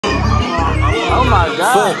Oh my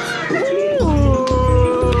God.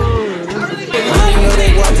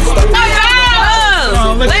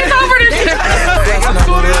 Let's over this shit.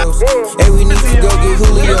 Hey, we need to go get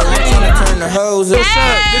Julio. I'm trying to turn the hoes up.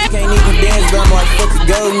 Can't even dance, but I'm like, fuck the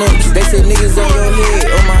gold nuts. They said niggas on your head.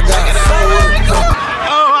 Oh my God.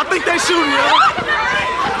 Oh, I think they shooting, yo.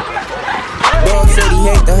 Dog said he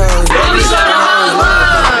hate the hoes.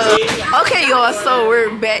 Okay, y'all, so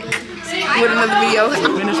we're back with another video.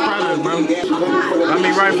 Finish product, bro. I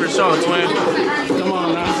mean, right for sure, twin. Come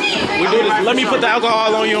on now. We do this. Let me put the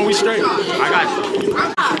alcohol on you and we straight. I got you.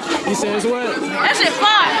 He says what? That shit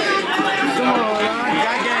fire. Come on, man.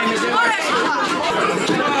 Got gang is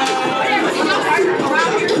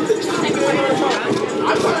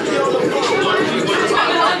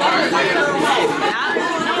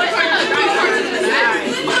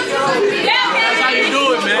That's how you do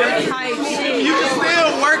it, man. You can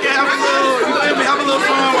still work and have a little, you feel me? Have a little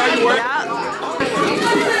fun while you work.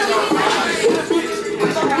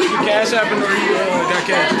 You cash apping or you got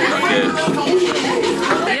cash?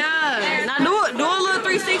 Yeah, now do a little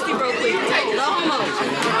 360 real quick. No homo.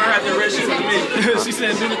 I had the rest shit with me. She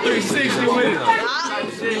said do the 360 with it.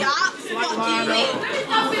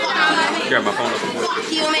 Grab my phone.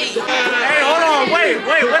 Hey, hold on, wait,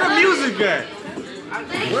 where the music at?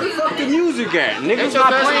 Where the fuck the music at? Niggas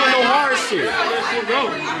not playing no hard shit.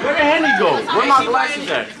 Where the Henny go? Where my glasses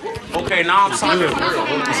at? Okay, now I'm sorry. You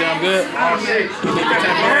sound good? Oh shit. You need to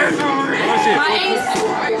tap your ass.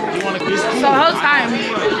 You wanna kiss me? So whole time.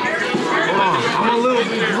 Hold on, I'm a little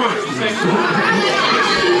bit drunk.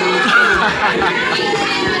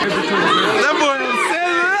 That boy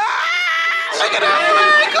said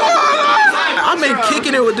I've been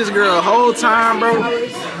kicking it with this girl the whole time, bro.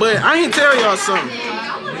 But I ain't tell y'all something.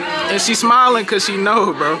 And she smiling cause she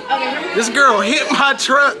know, bro. This girl hit my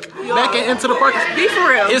truck back into the parking. Be for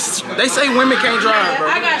real. They say women can't drive, bro.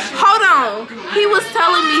 Hold on. He was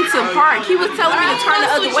telling me to park. He was telling me to turn the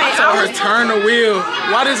other way. I told her turn the wheel.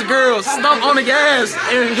 Why this girl stomp on the gas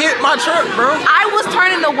and hit my truck, bro? I was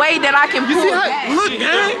turning the way that I can pull back. Look,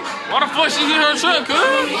 gang. Why the fuck she hit her truck, cuz?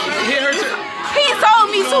 Hit her truck. He told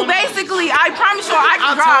me to. Basically, I promise you I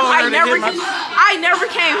can drive. I never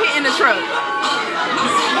came hitting the truck.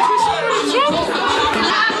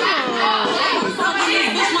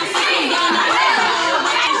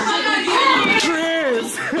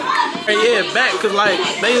 Yeah, back, cause like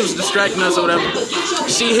they was distracting us or whatever.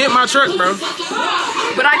 She hit my truck, bro.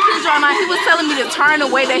 But I kid y'all not, he was telling me to turn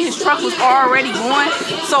the way that his truck was already going.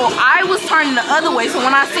 So I was turning the other way. So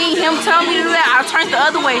when I seen him tell me to do that, I turned the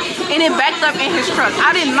other way and it backed up in his truck.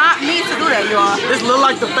 I did not mean to do that, y'all. This look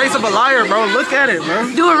like the face of a liar, bro. Look at it,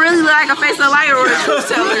 bro. Do it really look like a face of a liar or a truth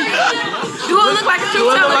teller? Do it look like a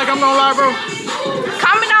truth teller? Do it look like I'm gonna lie, bro?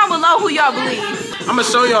 Comment down below who y'all believe. I'm gonna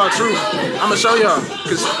show y'all truth. I'm gonna show y'all.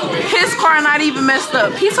 Cause his car not even messed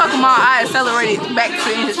up. He's talking about I accelerated back to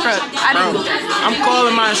his truck. I didn't do that. I'm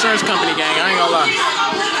calling my insurance company, gang. I ain't gonna lie.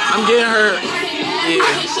 I'm getting her. Yeah,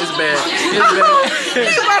 it's bad. It's bad.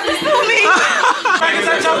 You about to sue me?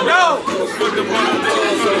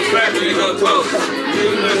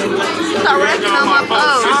 Stop wrecking on my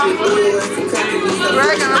phone.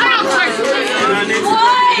 Wrecking on my phone.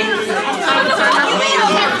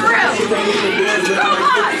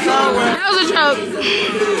 That was a joke.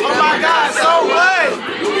 Oh my God, so what?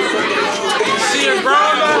 She a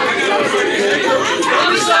grown up.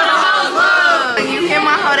 You hear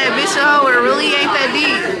my hoe, that bitch hoe, it really ain't that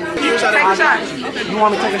deep. Take a shot. You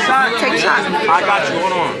want me to take a shot? Take a shot. I got you,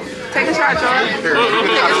 hold on. Take a shot, y'all. Take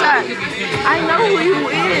a shot. I know who you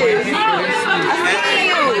is. I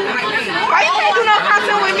see you. Why you can't do no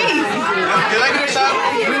content with me? Can I get a shot?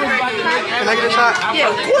 Can I get a shot? Yeah,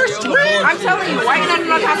 of course, twin. I'm telling you, why you not do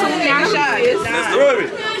no content with me? I'm shy. Rub it.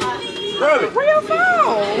 Rub it. Where your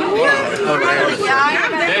phone? Yeah,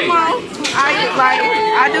 come on.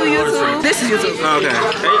 I do YouTube. This is YouTube. Okay.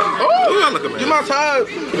 Oh, look at me. You my time.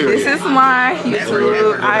 This is my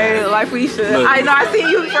YouTube. I like we should. I know I seen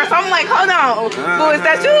you first. I'm like, hold on. Well, is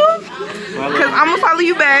that you? Cause I'm gonna follow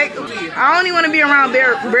you back. I only want to be around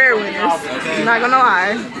breadwinners. I'm not gonna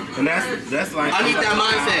lie. And that's like I need that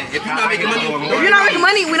mindset. If you're not making money, if you're not making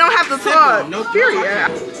money, we don't have to talk. No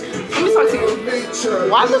period. Let me talk to you.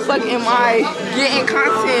 Why the fuck am I getting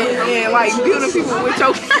content and like building people with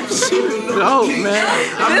your caption? No, man.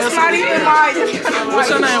 This not even my. What's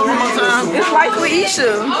your name? One more time. It's Life with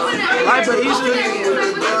Isha. Life with Isha.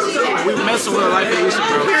 We messing with Life with Isha,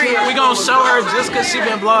 bro. Period. We gonna show her just cause she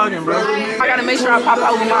been blogging, bro. I gotta make sure I pop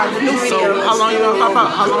out with my new video. So how long you gonna pop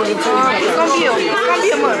out? How long you take? It's gonna be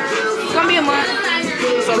a month. It's gonna be a month.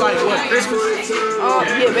 So like what? Christmas?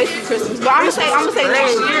 Yeah, basically Christmas. But I'm gonna say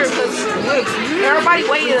next year because Everybody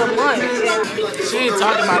waited a month. She ain't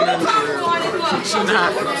talking about nothing. She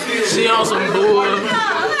not. She on some bull.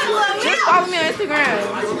 Just follow me on Instagram.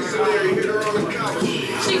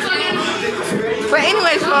 But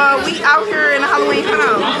anyways, y'all, we out here in the Halloween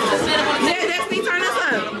town. Destiny, turn us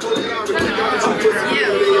up. Yeah.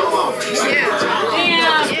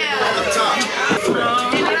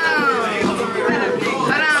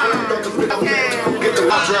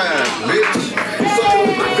 Okay.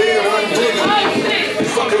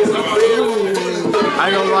 I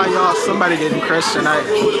ain't gonna lie, y'all. Somebody getting crushed tonight.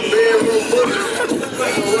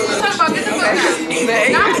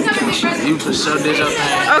 You for sure did your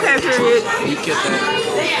thing. Okay, period. You killed that.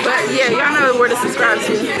 But yeah, y'all know where to subscribe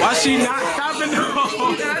to. Why she not stopping though?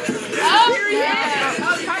 Hold on.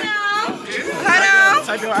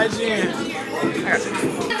 Type your IG in.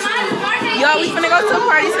 Y'all, we finna go to a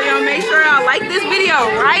party, so y'all make sure y'all like this video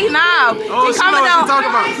right now. Oh, and she know what she talking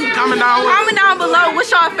about. Comment down below what's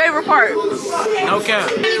your favorite part. No cap.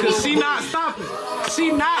 Cause she not stopping.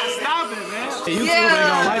 She not stopping, man. Hey, YouTube ain't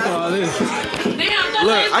gonna like all this.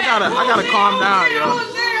 Look, I gotta calm down, yo.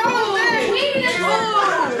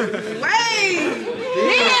 Wait.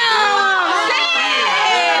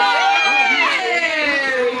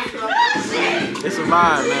 It's a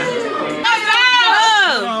vibe, man.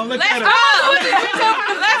 Let's go.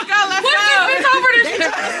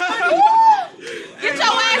 Get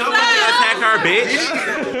your ass up. Attack her, bitch.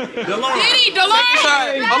 Diddy, Delon.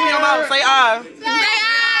 Open your mouth. Say I.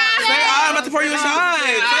 Say I'm about to pour you a shot.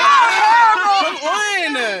 Say I. Come on.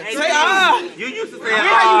 Say I. You used to say How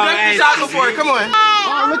you done this shot before? Come on.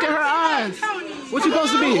 Oh, look at her eyes. What you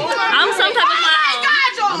supposed to be? I'm some type of smile.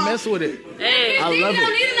 I mess with it. Hey. I love it.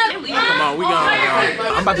 Come on, we going,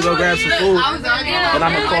 y'all. I'm about to go grab some food, and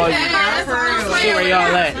I'm gonna call you. See where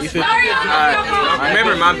y'all at. You feel me? Alright.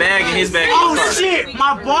 Remember my bag and his bag. Oh shit!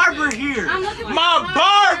 My barber here. My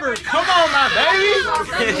barber. Come on, my baby.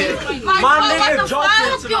 My nigga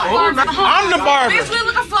Joker tonight. I'm the barber. Bitch, we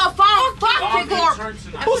looking for a phone. Fuck the barber.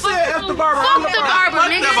 Who said F the barber? Fuck the barber,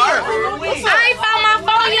 nigga. I ain't found my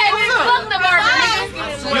phone yet. Fuck the barber,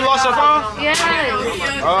 nigga. You lost your phone? Yeah.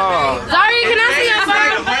 Oh. Sorry, can I see your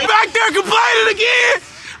phone? Back there complaining again.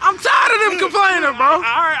 I'm tired of them complaining, bro.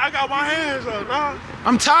 Alright, I got my hands up, dog.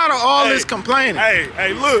 I'm tired of all this complaining.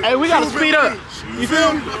 Hey, look. Hey, we gotta speed up. You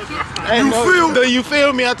feel me? Hey, you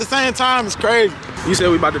feel me at the same time? It's crazy. You said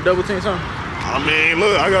we about to double team something? I mean,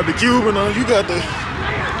 look, I got the Cuban on. You got that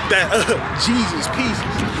Jesus piece.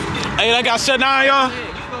 Hey, that got shut down, y'all?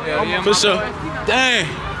 Yeah, for sure. Dang.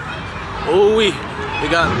 Ooh,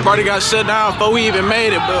 the party got shut down before we even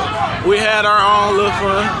made it, but we had our own little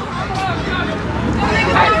fun.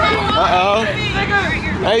 Uh-oh.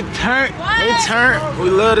 They turn. We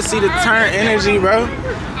love to see the turn energy, bro.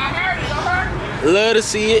 Love to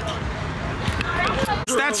see it.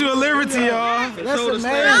 Statue of Liberty, y'all. That's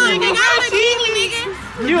amazing.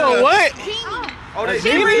 You a what? Oh, the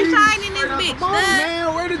Jeep? Shining this bitch. Come on,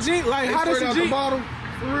 man. Where the Jeep? Like, how does the Jeep?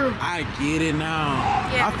 I get it now.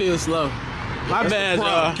 Yeah. I feel slow. My bad,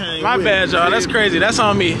 y'all. My bad, y'all. That's crazy. That's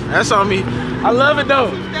on me. That's on me. I love it,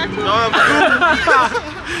 though.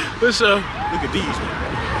 For sure. Look at these, man.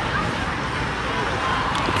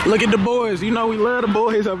 Look at the boys. You know we love the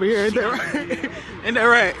boys over here. Ain't that right? Ain't that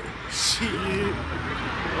right? Shit.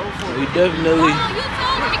 We definitely.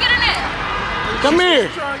 Come here.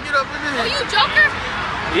 Oh, you Joker?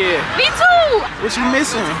 Yeah. Me too. What you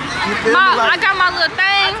missing? You feel me? I got my little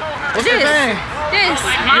thing. What's your thing? This.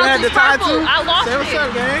 You had the tie too? I lost Say what's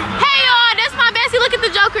up, gang. Hey y'all, that's my bestie. Look at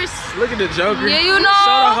the Jokers. Look at the Joker. Yeah, you know.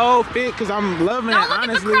 Show the whole fit, cause I'm loving Now it, look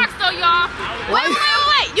honestly. at the Crocs though, y'all. Wait.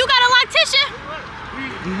 You got a loctician?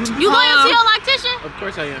 You loyal to your loctician? Of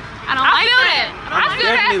course I am. I don't like that. I feel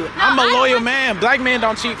Definitely. that. I'm a loyal man. Black men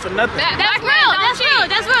don't cheat for nothing. That's real. That's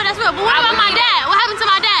real. But what about my dad? What happened to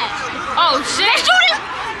my dad? Oh shit. They shooting.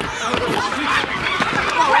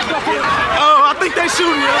 Oh, I think they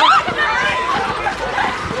shooting, y'all.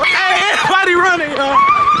 Hey, everybody running, y'all.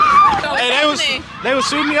 Hey, they was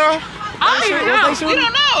shooting y'all? I don't even know. We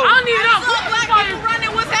don't know. I don't even know. Black people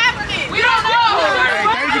running. What's happening? We don't know. Hey,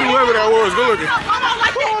 thank you to whoever that was. Good looking. Come on,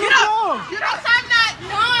 like that. Get up. I'm not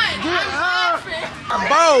done. I'm laughing.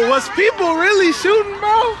 Bro, was people really shooting,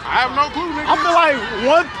 bro? I have no clue, nigga. I feel like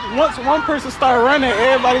once one person start running,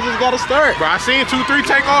 everybody just gotta start. Bro, I seen 2, 3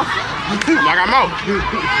 take off. I'm like, I'm out. This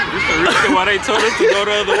the reason why they told us to go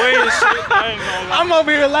the other way and shit. I ain't gonna lie. I'm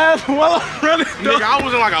over here laughing while I'm running. Nigga, I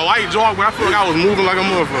was in like a light jog, but I feel like I was moving like a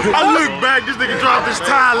motherfucker. I look back, this nigga dropped his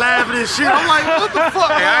tie laughing and shit. I'm like, what the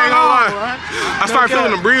fuck? Hey, I ain't gonna lie. I started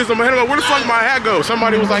feeling the breeze on my head. I'm like, where the fuck my hat go?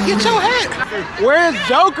 Somebody was like, get your hat. Where's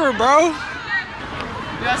Joker, bro?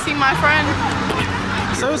 Y'all see my friend?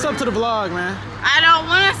 Say what's up to the vlog, man. I don't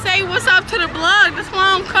want to say what's up to the vlog. That's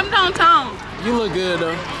why I'm come downtown. You look good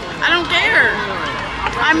though. I don't care.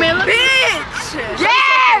 I mean, bitch.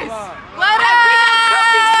 Yes. What up?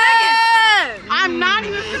 I'm not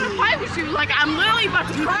even gonna fight with you. Like I'm literally about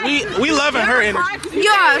to fight. We loving her energy.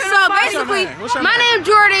 Yeah. So basically, my name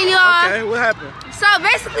Jordan, y'all. Okay, what happened? So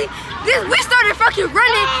basically, we started fucking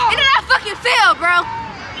running, and then I fucking fell, bro.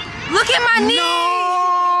 Look at my knees.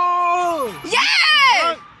 No.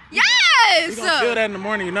 Yes. Yes. You gonna feel that in the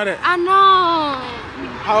morning, you know that? I know.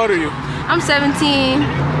 How old are you? I'm 17.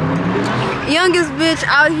 Youngest bitch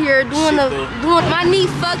out here doing my knee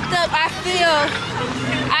fucked up. I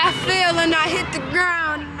fell and I hit the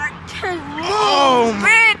ground and I can't move,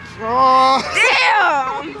 bitch.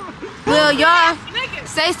 Damn. Well, y'all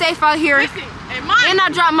stay safe out here. And I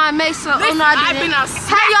dropped my mace, so Listen, no, I I've didn't. been out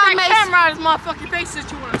How y'all mace? camera out of this motherfucking face since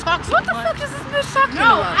you want to talk to What the me. fuck is this bitch talking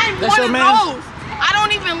No, about? I'm That's one your of man? those. I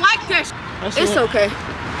don't even like that shit. It's okay.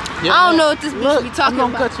 Yeah, I don't know what this bitch be talking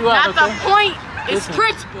I'm gonna about. cut you out, Not the point. It's Listen.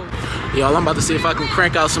 principle. Y'all, I'm about to see if I can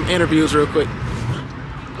crank out some interviews real quick.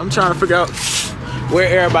 I'm trying to figure out where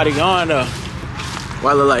everybody going though.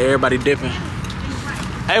 Why look like everybody dipping?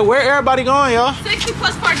 Hey, where everybody going, y'all? 60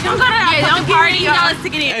 plus party. Don't go to that fucking party. Y'all to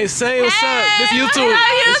get in. Hey, say what's up. This YouTube.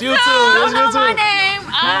 Hello, This YouTube. Don't This know my YouTube. name.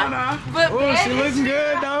 But Oh, she looking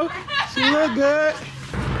good though. She look good.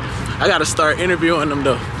 I gotta start interviewing them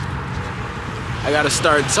though. I gotta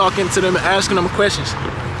start talking to them and asking them questions.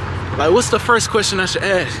 Like, what's the first question I should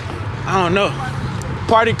ask? I don't know.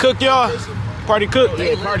 Party cook, y'all? Party cook?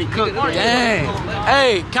 Yeah, party cook. Dang.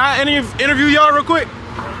 Hey, can I interview y'all real quick?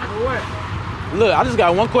 Look, I just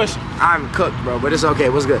got one question. I'm cooked, bro, but it's okay.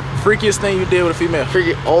 What's good? Freakiest thing you did with a female?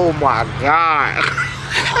 Freaky. Oh my god.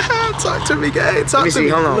 Talk to me, guy. Talk Let me to see. me.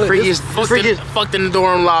 Hold on. Look, Freakiest. Fucked in the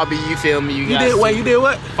dorm lobby, you feel me? You did what? You did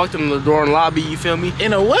what? Fucked in the dorm lobby, you feel me?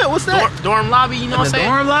 In a what? What's that? Dorm lobby, you know what I'm The saying?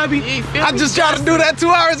 dorm lobby? Yeah, you feel I me? just tried to do that 2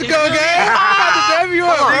 hours ago, gang. I'm about to dab you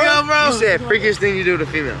up, bro. You said freakiest thing you do to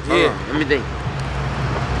females. Yeah. Hold on, let me think.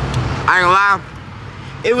 I ain't gonna lie.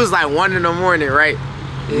 It was like 1 in the morning, right?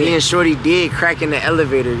 Me and Shorty did crack in the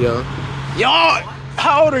elevator, yo. Y'all,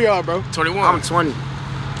 how old are y'all, bro? 21. I'm 20.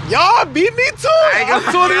 Y'all beat me too. I ain't I'm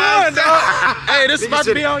gonna 21, dog. Hey, this is about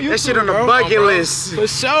to be on YouTube, That shit on the bro. bucket list. For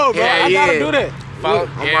sure, bro. Yeah, I gotta yeah. do that. Follow,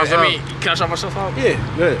 on yeah, myself. I mean, can I shout myself out? Yeah,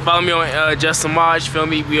 good. Follow me on Justin Maj, feel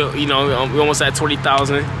me? We, you know, we almost at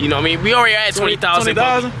 20,000. You know what I mean? We already at 20,000.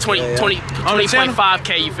 20,000?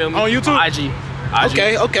 20.5K, you feel me? On YouTube? IG.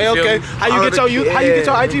 Okay, okay, You feel okay. me? How you get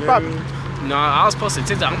your IG popping? No, I was posting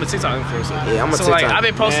TikTok. I'm a TikTok influencer. Yeah, I'm a so like, TikTok. I've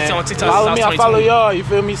been posting on TikTok Follow since me, I I was follow 2020. y'all. You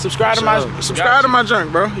feel me? Subscribe to my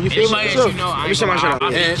junk, bro. You feel Anybody me? that you know, I me check my shit out.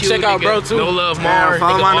 And check out bro, too. No Love Yeah, Mar,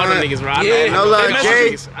 follow nigga, my all them nigga. niggas, bro. Yeah, no love,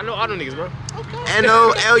 Jay. I know all them niggas, bro.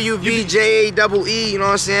 NOLUVJAEE, you know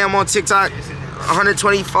what I'm saying? I'm on TikTok,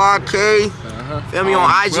 125K. Feel me on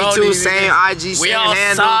IG bro, too, these same niggas. IG, We same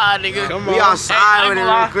handle. outside, nigga. Come We on. outside with it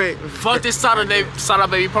real quick. Fuck this Saturday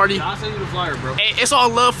baby party. I'll send you the flyer, bro. Hey, it's all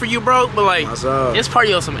love for you, bro, but like, What's up? it's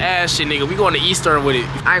party on some ass shit, nigga. We going to Eastern with it.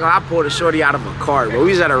 I ain't gonna, I pulled a shorty out of a car, bro.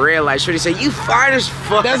 We was at a red light. Shorty said, "You fine as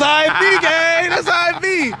fuck." That's how it be, gang. That's how it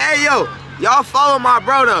be. Hey, yo, y'all follow my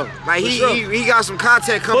bro though. Like he got some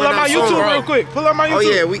content coming Pull up my soon, YouTube bro. real quick. Pull up my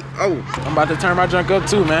YouTube. Oh yeah, I'm about to turn my junk up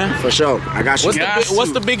too, man. for sure. I got you.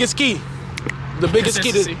 What's the biggest key? The biggest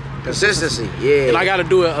key to, Consistency, yeah. and I gotta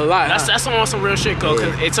do it a lot. That's on some real shit, cause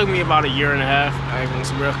it took me about 1.5 years. I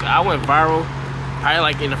went viral, probably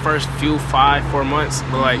like in the first 4 months,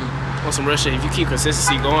 but like on some real shit. If you keep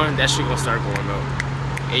consistency going, that shit gonna start going up.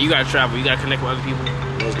 And you gotta travel, you gotta connect with other people.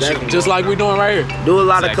 Just like we doing right here. Do a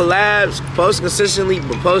lot of collabs, post consistently,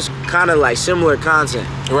 but post kind of like similar content.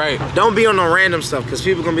 Right. Don't be on no random stuff, cause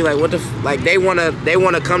people gonna be like, what the like they wanna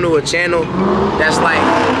come to a channel that's like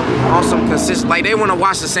on some consistent, like they wanna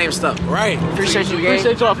watch the same stuff. Right. Appreciate you, gang.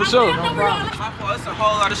 Appreciate y'all for sure. It's a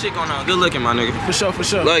whole lot of shit going on. Good looking, my nigga. For sure, for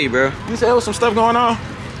sure. Love you, bro. You said there was some stuff going on?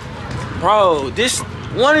 Bro,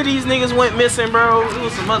 one of these niggas went missing, bro. It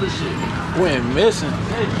was some other shit. Went missing.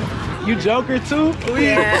 You Joker too?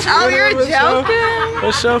 Yeah. Oh, you're joking?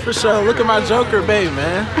 For sure, for sure. Look at my Joker, babe,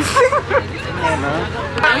 man. You trying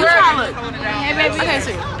to look? Hey, baby. I can't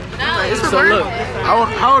see. So look, how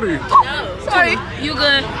old are you? Sorry. You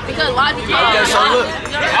good? Because logic. Okay, so look,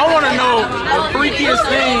 I want to know the freakiest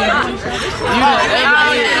thing you done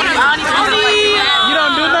ever did. You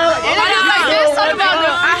don't do that?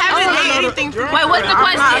 I haven't dated Wait, what's the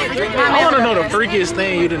question? I want to know the freakiest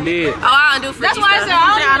thing you done did. Oh, I don't do freaky. That's why I said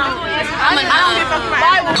I don't get fucking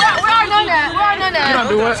right. We already know that. We already know that. You don't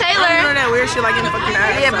do what? Taylor. I don't know that weird shit like getting fucking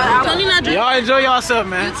ass. Yeah, but y'all enjoy yourself,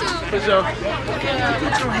 man. For sure.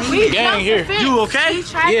 Gang here. You okay?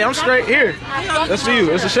 Yeah, I'm straight here. That's for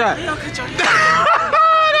you. It's a shot. That's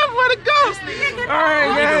for the ghost. All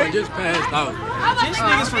right, gang. Just passed out. He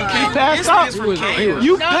passed out.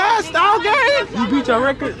 You passed out, gang? You beat your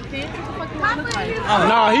record?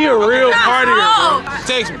 Nah, he a real partier, bro.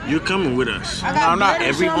 Text me. You're coming with us. No, I'm not.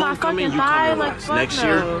 Every homecoming, you coming with us. Next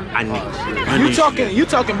year, I need you. You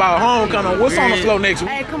talking about homecoming? What's on the floor next week?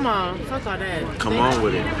 Hey, come on. Fuck all that. Come on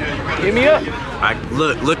with it. Hit me up.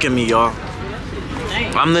 Look at me, y'all.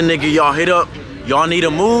 I'm the nigga y'all hit up. Y'all need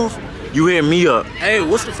a move, you hit me up. Hey,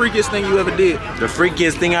 what's the freakiest thing you ever did? The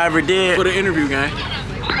freakiest thing I ever did? For the interview, gang.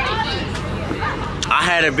 I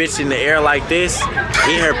had a bitch in the air like this,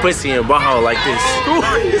 eat her pussy in butthole like this.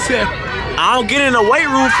 I don't get in the weight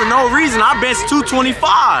room for no reason. I bench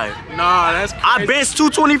 225. Nah, that's crazy. I bench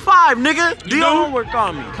 225, nigga. Do your homework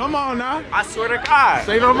on me. Come on now. I swear to God.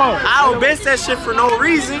 Say no more. I don't bench that shit for no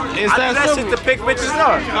reason. I do that shit to pick bitches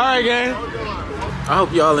up. Alright, gang. I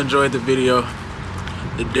hope y'all enjoyed the video.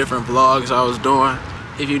 The different vlogs I was doing.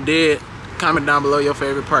 If you did, comment down below your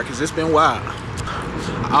favorite part, because it's been wild.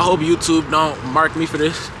 I hope YouTube don't mark me for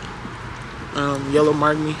this. Yellow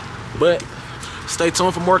mark me. But stay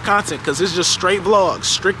tuned for more content, because it's just straight vlogs.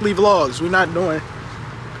 Strictly vlogs.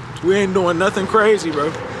 We ain't doing nothing crazy,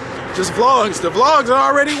 bro. Just vlogs. The vlogs are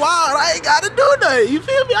already wild. I ain't gotta do nothing. You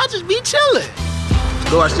feel me? I just be chilling.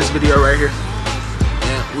 Go watch this video right here.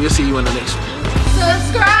 And we'll see you in the next one.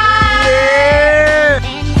 Subscribe!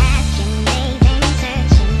 Yeah!